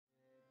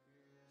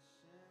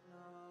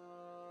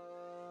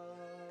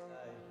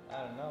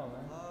I don't know,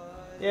 man.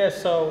 Yeah,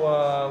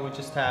 so we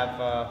just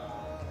have,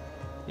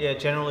 yeah,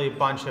 generally a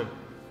bunch of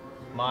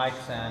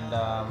mics and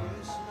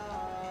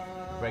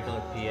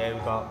regular PA.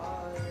 We've got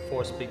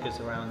 4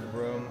 speakers around the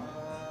room,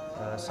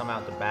 some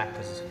out the back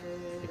because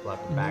people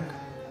out the back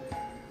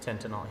tend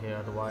to not hear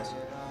otherwise.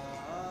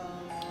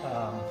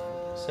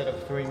 Set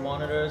up 3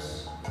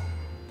 monitors.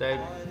 They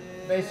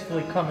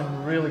basically come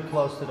in really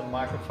close to the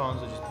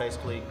microphones, which is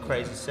basically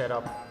crazy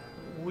setup.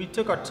 We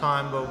took our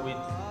time, but we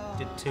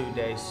did 2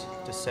 days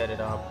to set it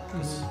up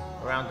because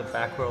around the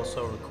back we're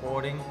also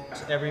recording.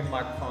 So every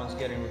microphone is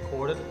getting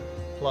recorded,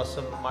 plus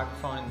a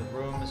microphone in the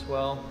room as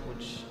well,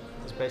 which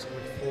is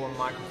basically 4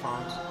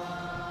 microphones.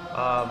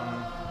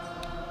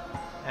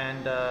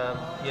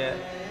 Yeah,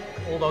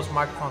 all those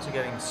microphones are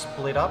getting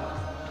split up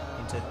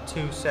into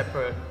 2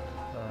 separate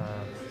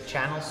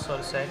channels, so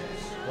to say.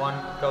 One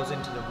goes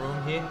into the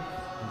room here,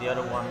 and the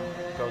other one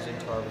goes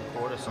into our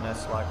recorder. So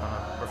that's like on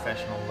a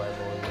professional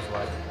level. It was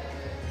like,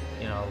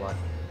 you know, like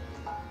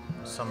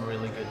some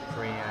really good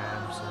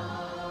preamps,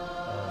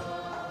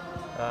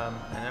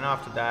 and then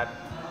after that,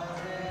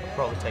 it'll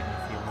probably take me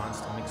a few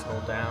months to mix it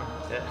all down.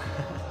 Yeah.